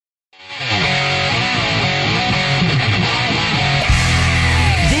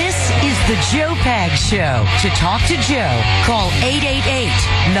Joe Pags Show. To talk to Joe, call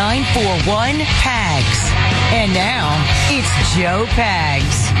 888-941-PAGS. And now, it's Joe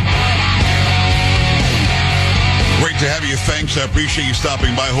Pags. Great to have you. Thanks. I appreciate you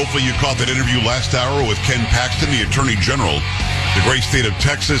stopping by. Hopefully you caught that interview last hour with Ken Paxton, the Attorney General, the great state of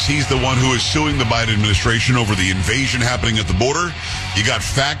Texas. He's the one who is suing the Biden administration over the invasion happening at the border. You got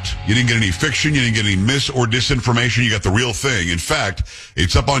fact. You didn't get any fiction. You didn't get any mis or disinformation. You got the real thing. In fact,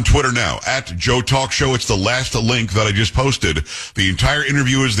 it's up on Twitter now, at Joe Talk Show. It's the last link that I just posted. The entire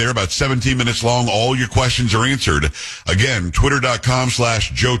interview is there, about 17 minutes long. All your questions are answered. Again,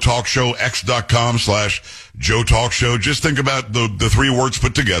 twitter.com/Joe Talk Show, x.com/Joe Talk Show. Just think about the three words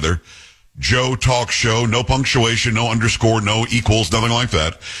put together. Joe Talk Show, no punctuation, no underscore, no equals, nothing like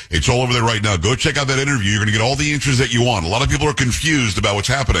that. It's all over there right now. Go check out that interview. You're going to get all the answers that you want. A lot of people are confused about what's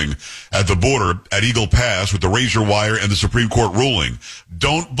happening at the border at Eagle Pass with the razor wire and the Supreme Court ruling.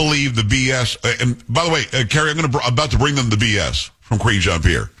 Don't believe the BS. And by the way, Carrie, I'm about to bring them the BS from Queen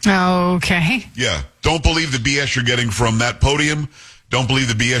Jean-Pierre. Okay. Yeah. Don't believe the BS you're getting from that podium. Don't believe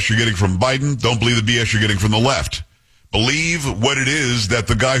the BS you're getting from Biden. Don't believe the BS you're getting from the left. Believe what it is that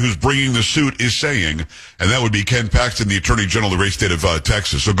the guy who's bringing the suit is saying, and that would be Ken Paxton, the Attorney General of the great state of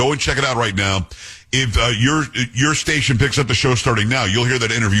Texas. So go and check it out right now. If your station picks up the show starting now, you'll hear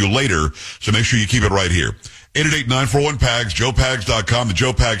that interview later, so make sure you keep it right here. 888-941-PAGS, joepags.com, the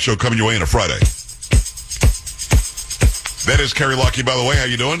Joe Pags Show coming your way on a Friday. That is Carrie Lockie, by the way. How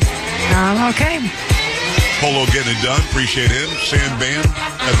you doing? Okay. Polo getting it done. Appreciate him. Sand Band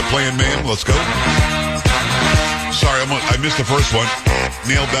as the playing man. Let's go. Sorry, I missed the first one.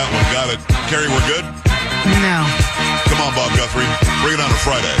 Nailed that one. Got it. Carrie, we're good? No. Come on, Bob Guthrie. Bring it on a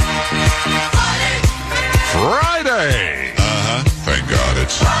Friday. Friday. Thank God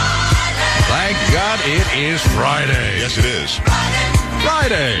it's... Thank God it is Friday. Yes, it is.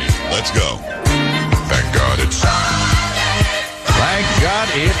 Friday. Let's go. Thank God it's... Thank God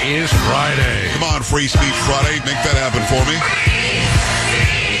it is Friday. Come on, Free Speech Friday. Make that happen for me.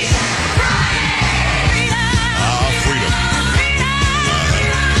 Freedom.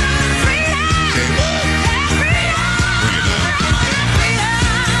 Say what? Bring it down. Take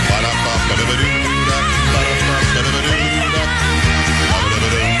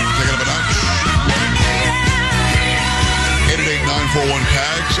it up a notch.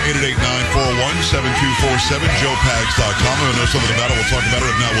 888-941-PAGS, 888-941-7247, joepags.com. If I know something about it, we'll talk about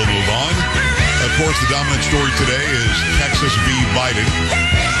it. If not, we'll move on. Of course, the dominant story today is Texas v. Biden.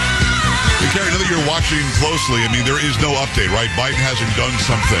 Carrie, now that you're watching closely, I mean, there is no update, right? Biden hasn't done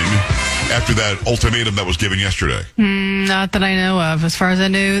something after that ultimatum that was given yesterday. Not that I know of. As far as I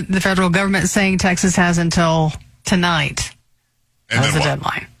knew, the federal government is saying Texas has until tonight. And that's the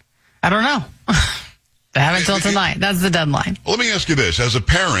deadline. I don't know. They have until tonight. That's the deadline. Well, let me ask you this. As a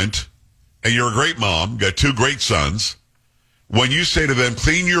parent, and you're a great mom, got two great sons, when you say to them,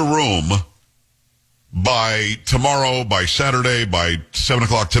 clean your room by tomorrow, by Saturday, by 7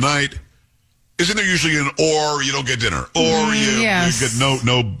 o'clock tonight, isn't there usually an or you don't get dinner, or you get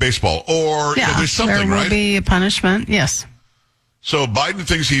no baseball, or there's something, there will right? be a punishment, yes. So Biden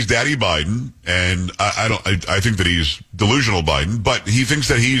thinks he's Daddy Biden, and I think that he's delusional Biden, but he thinks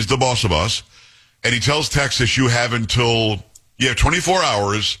that he's the boss of us, and he tells Texas you have 24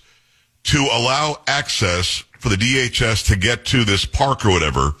 hours to allow access for the DHS to get to this park or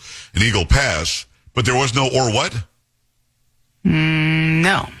whatever in Eagle Pass, but there was no or what?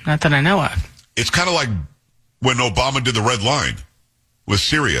 No, not that I know of. It's kind of like when Obama did the red line with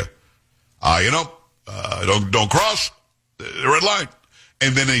Syria. Don't cross the red line.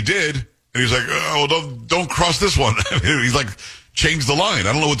 And then they did, and he's like, don't cross this one. He's like, change the line.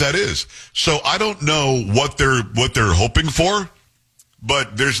 I don't know what that is. So I don't know what they're hoping for,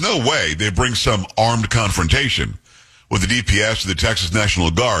 but there's no way they bring some armed confrontation with the DPS or the Texas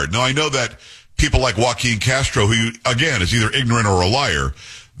National Guard. Now, I know that people like Joaquin Castro, who, again, is either ignorant or a liar,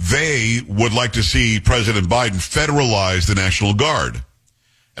 they would like to see President Biden federalize the National Guard.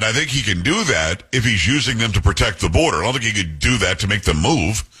 And I think he can do that if he's using them to protect the border. I don't think he could do that to make them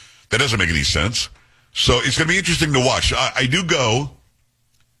move. That doesn't make any sense. So it's going to be interesting to watch. I do go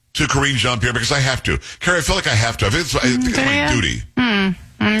to Karine Jean-Pierre because I have to. Carrie, I feel like I have to. I think it's my duty.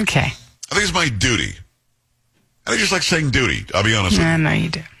 Okay. I think it's my duty. And I just like saying duty, I'll be honest with you. No, you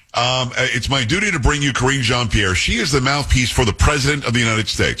do. It's my duty to bring you Karine Jean-Pierre. She is the mouthpiece for the President of the United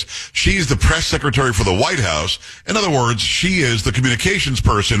States. She is the press secretary for the White House. In other words, she is the communications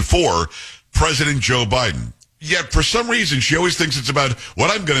person for President Joe Biden. Yet, for some reason, she always thinks it's about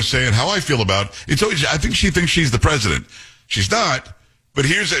what I'm going to say and how I feel about it. I think she thinks she's the president. She's not. But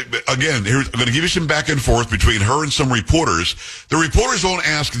I'm going to give you some back and forth between her and some reporters. The reporters won't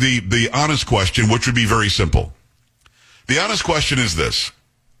ask the honest question, which would be very simple. The honest question is this.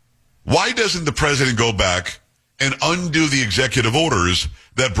 Why doesn't the president go back and undo the executive orders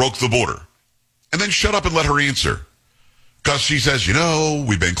that broke the border? And then shut up and let her answer. Because she says,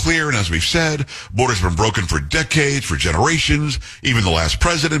 we've been clear, and as we've said, borders have been broken for decades, for generations, even the last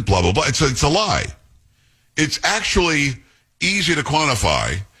president, blah, blah, blah. It's a lie. It's actually easy to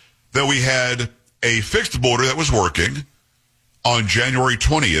quantify that we had a fixed border that was working on January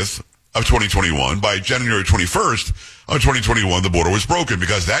 20th of 2021. By January 21st of 2021, the border was broken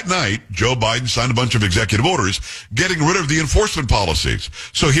because that night, Joe Biden signed a bunch of executive orders getting rid of the enforcement policies.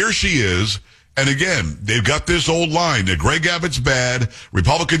 So here she is. And again, they've got this old line that Greg Abbott's bad,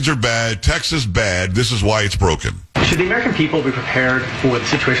 Republicans are bad, Texas bad. This is why it's broken. Should the American people be prepared for the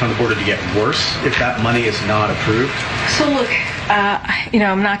situation on the border to get worse if that money is not approved? So look,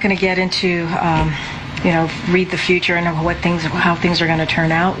 I'm not going to get into, read the future and how things are going to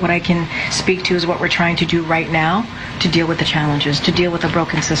turn out. What I can speak to is what we're trying to do right now to deal with the challenges, to deal with the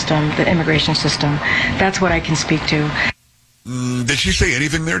broken system, the immigration system. That's what I can speak to. Did she say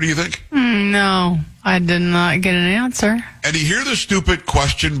anything there, do you think? No, I did not get an answer. And you hear the stupid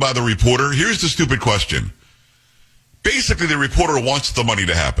question by the reporter? Here's the stupid question. Basically, the reporter wants the money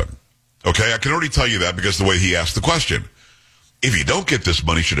to happen. Okay, I can already tell you that because of the way he asked the question. If you don't get this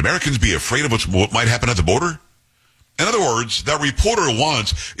money, should Americans be afraid of what might happen at the border? In other words, that reporter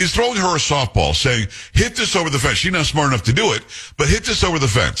is throwing her a softball, saying, hit this over the fence. She's not smart enough to do it, but hit this over the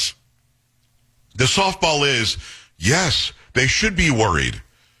fence. The softball is, yes, they should be worried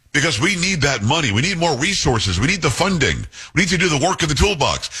because we need that money. We need more resources. We need the funding. We need to do the work in the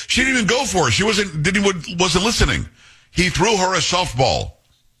toolbox. She didn't even go for it. She wasn't listening. He threw her a softball.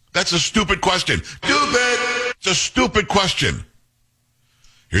 That's a stupid question. Stupid! It's a stupid question.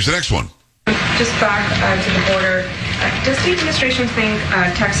 Here's the next one. Just back to the border. Does the administration think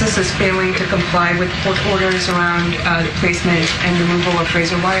Texas is failing to comply with court orders around the placement and removal of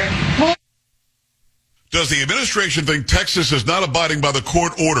razor wire? Does the administration think Texas is not abiding by the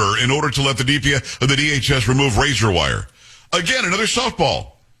court order in order to let the DHS remove razor wire? Again, another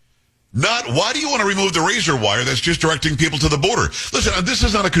softball. Why do you want to remove the razor wire that's just directing people to the border? Listen, this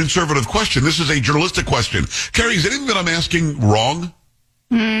is not a conservative question. This is a journalistic question. Carrie, is anything that I'm asking wrong?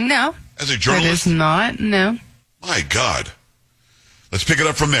 No. As a journalist? It is not, no. My God. Let's pick it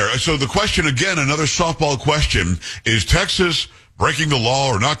up from there. So the question, again, another softball question, is Texas breaking the law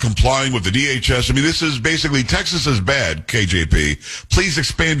or not complying with the DHS? I mean, this is basically Texas is bad, KJP. Please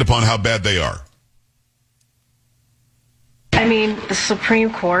expand upon how bad they are. I mean, the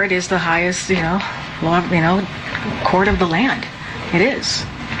Supreme Court is the highest, court of the land. It is.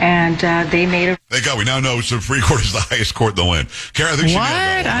 And they made a... Thank God, we now know the Supreme Court is the highest court in the land. Kara, I think she nailed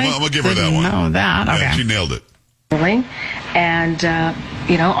that one. I'm going to give her that one. I didn't know that. Okay. Yeah, she nailed it. And,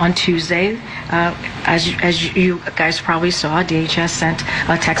 on Tuesday, as you guys probably saw, DHS sent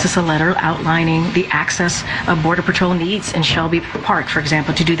Texas a letter outlining the access Border Patrol needs in Shelby Park, for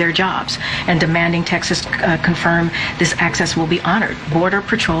example, to do their jobs, and demanding Texas confirm this access will be honored. Border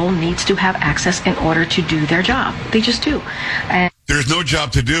Patrol needs to have access in order to do their job. They just do. And there's no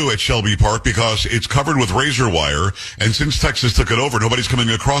job to do at Shelby Park because it's covered with razor wire, and since Texas took it over, nobody's coming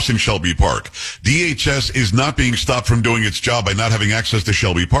across in Shelby Park. DHS is not being stopped from doing its job by not having access to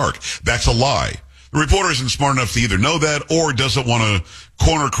Shelby Park. That's a lie. The reporter isn't smart enough to either know that or doesn't want to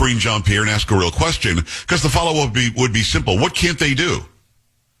corner Karine Jean-Pierre and ask a real question, because the follow-up would be simple. What can't they do?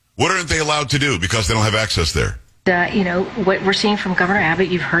 What aren't they allowed to do because they don't have access there? What we're seeing from Governor Abbott,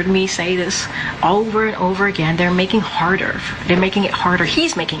 you've heard me say this over and over again, they're making it harder.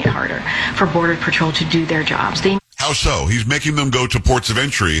 He's making it harder for Border Patrol to do their jobs. How so? He's making them go to ports of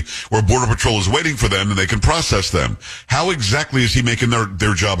entry where Border Patrol is waiting for them and they can process them. How exactly is he making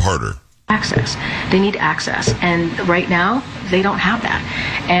their job harder? Access. They need access. And right now, they don't have that.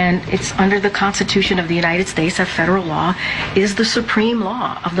 And it's under the Constitution of the United States that federal law is the supreme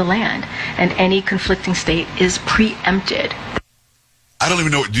law of the land. And any conflicting state is preempted. I don't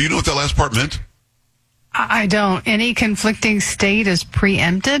even know. Do you know what that last part meant? I don't. Any conflicting state is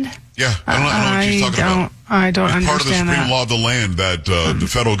preempted? Yeah, I don't know what she's talking about. I don't understand part of the supreme law of the land that the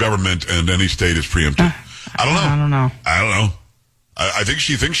federal government and any state is preempted. I don't know. I think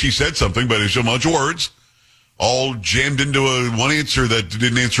she thinks she said something, but it's a bunch of words all jammed into one answer that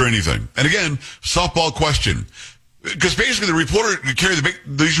didn't answer anything. And again, softball question. Because basically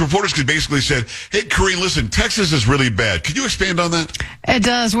these reporters could basically said, hey, Karine, listen, Texas is really bad. Could you expand on that? It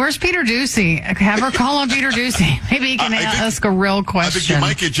does. Where's Peter Ducey? Have her call on Peter Ducey. Maybe he can ask a real question. I think you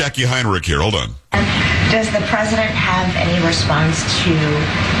might get Jackie Heinrich here. Hold on. Does the president have any response to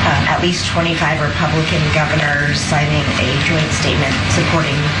at least 25 Republican governors signing a joint statement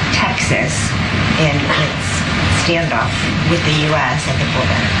supporting Texas in its standoff with the U.S. at the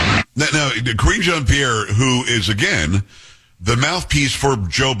border? Now, Karine Jean-Pierre, who is, again, the mouthpiece for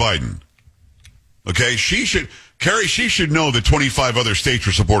Joe Biden, okay, she should know that 25 other states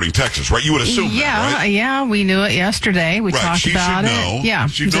are supporting Texas, right? You would assume that, right? Yeah, we knew it yesterday. We talked about it. Yeah,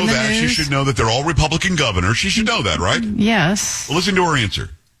 she should know that. She should know that they're all Republican governors. She should know that, right? Yes. Well, listen to her answer.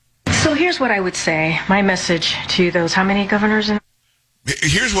 So here's what I would say. My message to those, how many governors?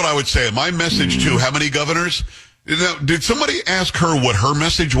 Here's what I would say. My message to how many governors? Now, did somebody ask her what her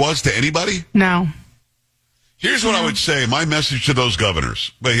message was to anybody? No. Here's what I would say. My message to those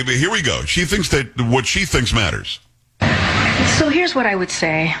governors. But here we go. She thinks that what she thinks matters. So here's what I would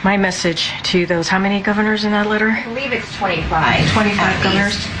say. My message to those, how many governors in that letter? I believe it's 25. 25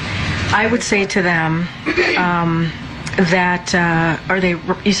 governors. I would say to them that, are they,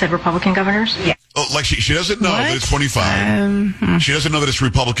 you said Republican governors? Yeah. Oh, like she doesn't know that it's 25. She doesn't know that it's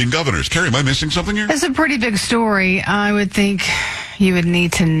Republican governors. Carrie, am I missing something here? It's a pretty big story. I would think you would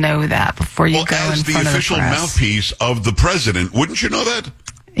need to know that before you go in front of the press. As the official mouthpiece of the president, wouldn't you know that?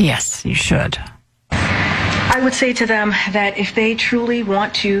 Yes, you should. I would say to them that if they truly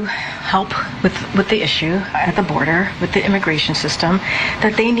want to help with the issue at the border, with the immigration system,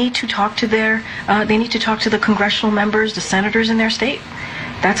 that they need to talk to the congressional members, the senators in their state.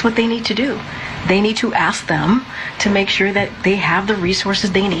 That's what they need to do. They need to ask them to make sure that they have the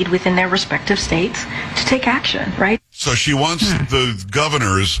resources they need within their respective states to take action, right? So she wants the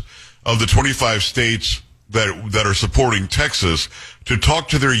governors of the 25 states that are supporting Texas to talk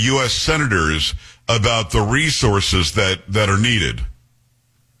to their U.S. senators about the resources that are needed.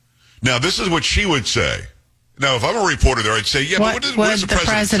 Now, this is what she would say. Now, if I'm a reporter there, I'd say, yeah, but what does the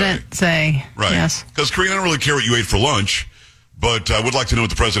president say? Right. Yes. Because, Karine, I don't really care what you ate for lunch, but I would like to know what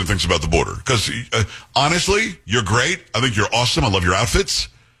the president thinks about the border. Because, honestly, you're great. I think you're awesome. I love your outfits.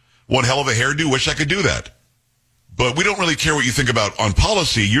 One hell of a hairdo. Wish I could do that. But we don't really care what you think about on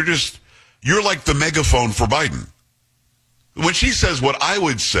policy. You're like the megaphone for Biden. When she says what I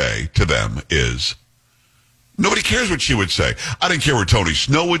would say to them is, nobody cares what she would say. I didn't care what Tony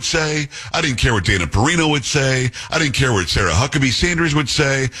Snow would say. I didn't care what Dana Perino would say. I didn't care what Sarah Huckabee Sanders would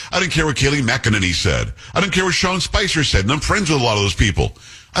say. I didn't care what Kayleigh McEnany said. I didn't care what Sean Spicer said. And I'm friends with a lot of those people.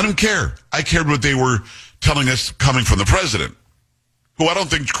 I don't care. I cared what they were telling us coming from the president, who I don't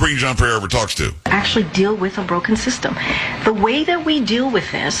think Karine Jean-Pierre ever talks to. Actually deal with a broken system. The way that we deal with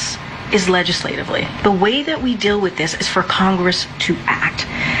this is legislatively. The way that we deal with this is for Congress to act.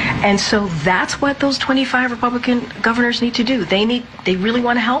 And so that's what those 25 Republican governors need to do. They really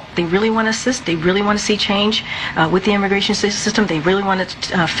want to help. They really want to assist. They really want to see change with the immigration system. They really want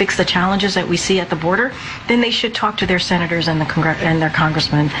to fix the challenges that we see at the border. Then they should talk to their senators and their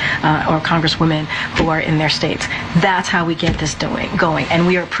congressmen or congresswomen who are in their states. That's how we get this going. And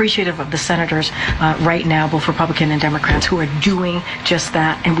we are appreciative of the senators right now, both Republican and Democrats, who are doing just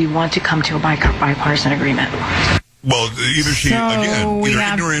that. And we want to come to a bipartisan agreement. Well, either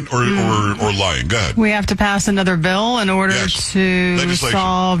ignorant or lying. Go ahead. We have to pass another bill in order to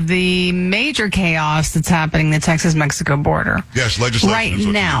solve the major chaos that's happening in the Texas-Mexico border. Yes, legislation.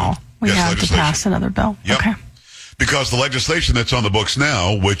 Right now, we have to pass another bill. Yep. Okay. Because the legislation that's on the books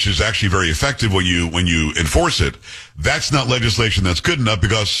now, which is actually very effective when you enforce it, that's not legislation that's good enough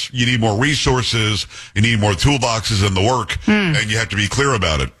because you need more resources, you need more toolboxes in the work, and you have to be clear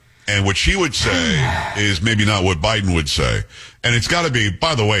about it. And what she would say is maybe not what Biden would say. And it's got to be,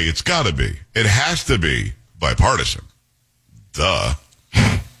 by the way, it has to be bipartisan. Duh.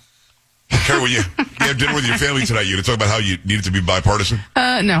 Carrie, when you have dinner with your family tonight, you going to talk about how you need it to be bipartisan?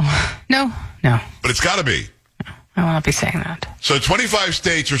 No. But it's got to be. I will not be saying that. So 25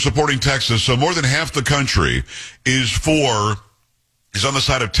 states are supporting Texas, so more than half the country is on the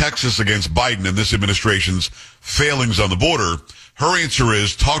side of Texas against Biden and this administration's failings on the border. Her answer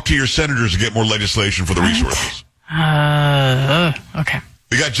is talk to your senators to get more legislation for the resources. Okay.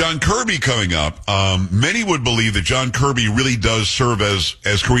 We got John Kirby coming up. Many would believe that John Kirby really does serve as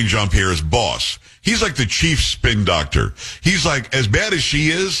Karine Jean-Pierre's boss. He's like the chief spin doctor. He's like, as bad as she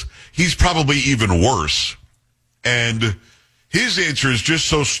is, he's probably even worse. And his answer is just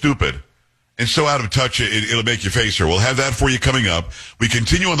so stupid and so out of touch, it'll make you face her. We'll have that for you coming up. We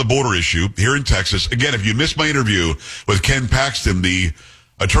continue on the border issue here in Texas. Again, if you missed my interview with Ken Paxton, the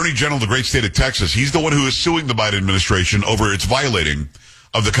Attorney General of the great state of Texas, he's the one who is suing the Biden administration over its violating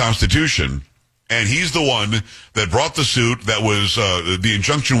of the Constitution. And he's the one that brought the suit that was, the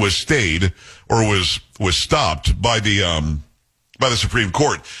injunction was stayed or was stopped by the by the Supreme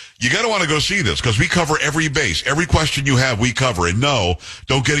Court. You got to want to go see this because we cover every base. Every question you have, we cover. And no,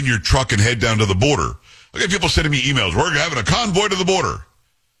 don't get in your truck and head down to the border. I get people sending me emails. We're having a convoy to the border.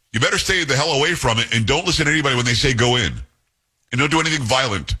 You better stay the hell away from it and don't listen to anybody when they say go in. And don't do anything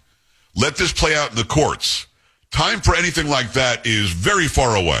violent. Let this play out in the courts. Time for anything like that is very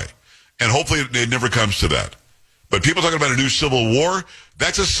far away. And hopefully it never comes to that. But people talking about a new civil war,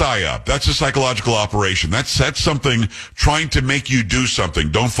 that's a psyop. That's a psychological operation. That's something trying to make you do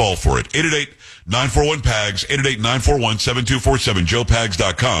something. Don't fall for it. 888-941-PAGS, 888-941-7247,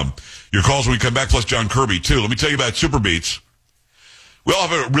 joepags.com. Your calls when we come back, plus John Kirby, too. Let me tell you about Super Beets. We all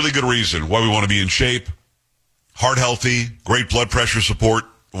have a really good reason why we want to be in shape, heart healthy, great blood pressure support,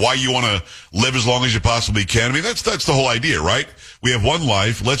 why you want to live as long as you possibly can. I mean, that's the whole idea, right? We have one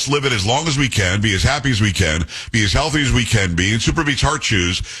life. Let's live it as long as we can, be as happy as we can, be as healthy as we can be. And Super Beets Heart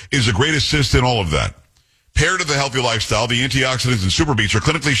Chews is a great assist in all of that. Paired to the healthy lifestyle, the antioxidants in Super Beets are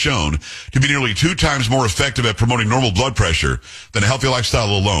clinically shown to be nearly 2 times more effective at promoting normal blood pressure than a healthy lifestyle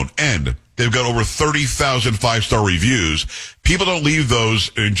alone. And they've got over 30,000 5-star reviews. People don't leave those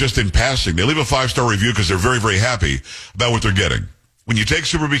just in passing. They leave a 5-star review because they're very, very happy about what they're getting. When you take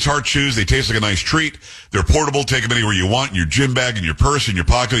Super Beets Heart Chews, they taste like a nice treat. They're portable. Take them anywhere you want, in your gym bag, in your purse, in your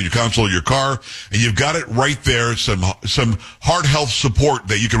pocket, in your console, in your car. And you've got it right there, some heart health support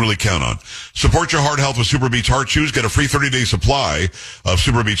that you can really count on. Support your heart health with Super Beets Heart Chews. Get a free 30-day supply of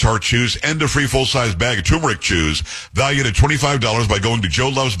Super Beets Heart Chews and a free full-size bag of turmeric chews valued at $25 by going to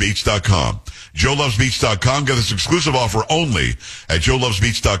joelovesbeets.com. joelovesbeets.com. Get this exclusive offer only at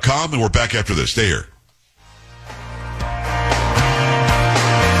joelovesbeets.com. And we're back after this. Stay here.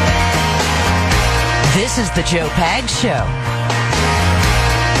 This is the Joe Pags Show.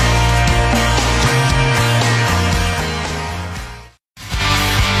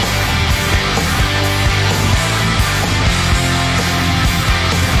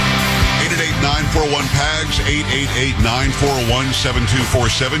 PAGS,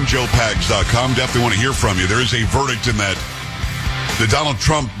 888-941-7247, joepags.com. Definitely want to hear from you. There is a verdict in the Donald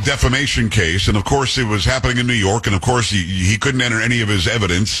Trump defamation case, and of course it was happening in New York, and of course he couldn't enter any of his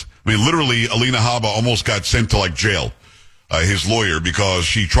evidence. I mean, literally, Alina Habba almost got sent to jail, his lawyer, because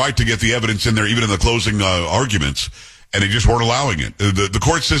she tried to get the evidence in there, even in the closing arguments, and they just weren't allowing it. The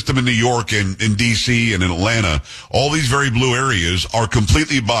court system in New York and in D.C. and in Atlanta, all these very blue areas are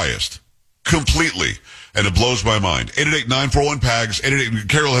completely biased. Completely. And it blows my mind. 888-941-PAGS. 888,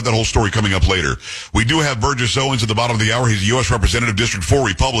 Carol had that whole story coming up later. We do have Burgess Owens at the bottom of the hour. He's a U.S. Representative, District 4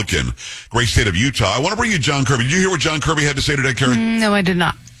 Republican, great state of Utah. I want to bring you John Kirby. Did you hear what John Kirby had to say today, Karen? No, I did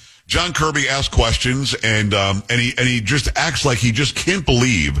not. John Kirby asked questions, and he just acts like he just can't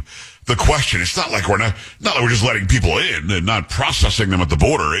believe the question. It's not like we're just letting people in and not processing them at the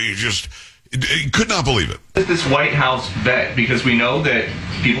border. He could not believe it. This White House vet, because we know that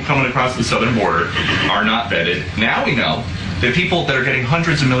people coming across the southern border are not vetted. Now we know that people that are getting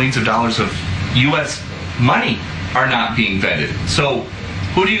hundreds of millions of dollars of U.S. money are not being vetted. So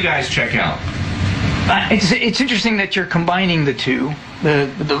who do you guys check out? It's interesting that you're combining the two,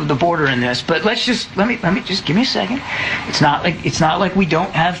 the border in this. But let me just give me a second. It's not like we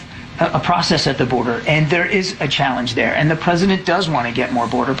don't have a process at the border, and there is a challenge there, and the president does want to get more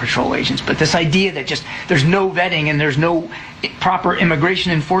border patrol agents. But this idea that there's no vetting and there's no proper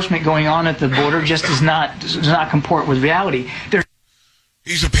immigration enforcement going on at the border just does not comport with reality.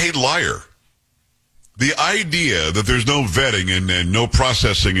 He's a paid liar. The idea that there's no vetting and no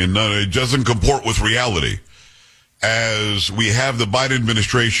processing and it doesn't comport with reality, as we have the Biden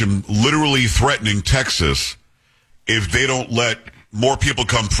administration literally threatening Texas if they don't let more people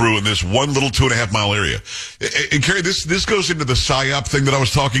come through in this one little 2.5 mile area. And Kerry, this goes into the PSYOP thing that I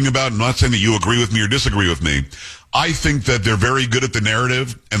was talking about. I'm not saying that you agree with me or disagree with me. I think that they're very good at the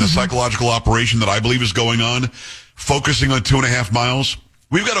narrative and the psychological operation that I believe is going on, focusing on 2.5 miles.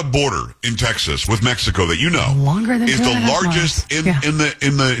 We've got a border in Texas with Mexico that longer than is the largest in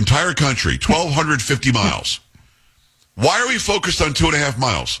the entire country, 1,250 miles. Why are we focused on 2.5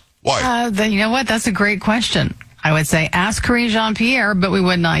 miles? Why? You know what? That's a great question. I would say ask Karine Jean-Pierre, but we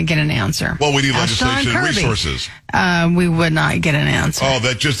would not get an answer. Well, we need ask legislation and resources. We would not get an answer. Oh,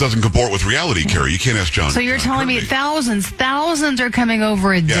 that just doesn't comport with reality, Carrie. You can't ask John. So you're telling me thousands are coming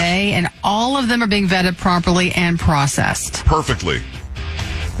over a day, and all of them are being vetted properly and processed. Perfectly.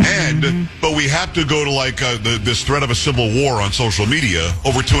 But we have to go to this threat of a civil war on social media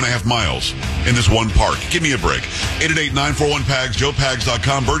over 2.5 miles in this one park. Give me a break. 888-941-PAGS,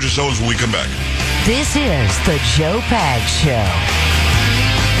 joepags.com. Burgess Owens when we come back. This is the Joe Pags Show.